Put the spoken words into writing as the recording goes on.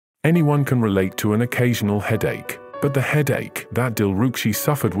Anyone can relate to an occasional headache. But the headache that Dilrukshi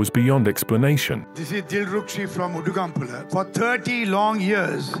suffered was beyond explanation. This is Dilrukshi from Udugampula. For 30 long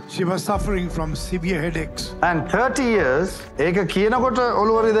years, she was suffering from severe headaches. And 30 years,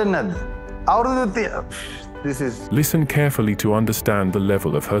 Listen carefully to understand the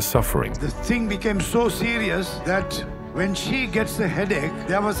level of her suffering. The thing became so serious that when she gets a headache,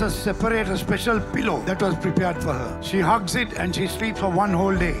 there was a special pillow that was prepared for her. She hugs it and she sleeps for one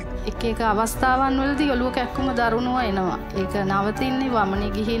whole day. එක අවස්ථාවන් වලදී ඔළුව කැක්කුම දරුණුව එනවා. ඒක නවතින්නේ වමනේ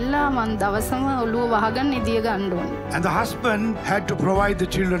ගිහිල්ලා මං දවසම ඔළුව වහගෙන නිදිය ගන්න ඕනේ. And the husband had to provide the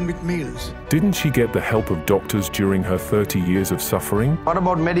children with meals. Didn't she get the help of doctors during her 30 years of suffering? What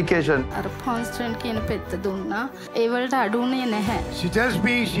about medication? අර Constant කියන පෙත්ත දුන්නා. ඒ වලට අඩුුනේ නැහැ. She tells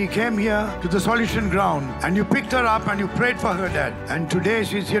me she came here to the solution ground and you picked her up and you prayed for her dad. And today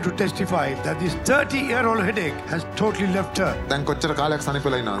she's here to testify that this 30-year-old headache has totally left her. දැන් කොච්චර කාලයක්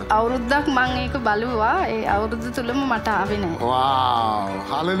සනීපලා ඉන්නවද? අවුරුද්දක් මං ඒක බලුවා. ඒ අවුරුද්ද තුලම මට ආවේ නැහැ. Wow!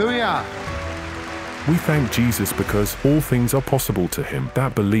 Hallelujah! We thank Jesus because all things are possible to him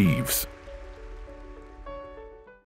that believes.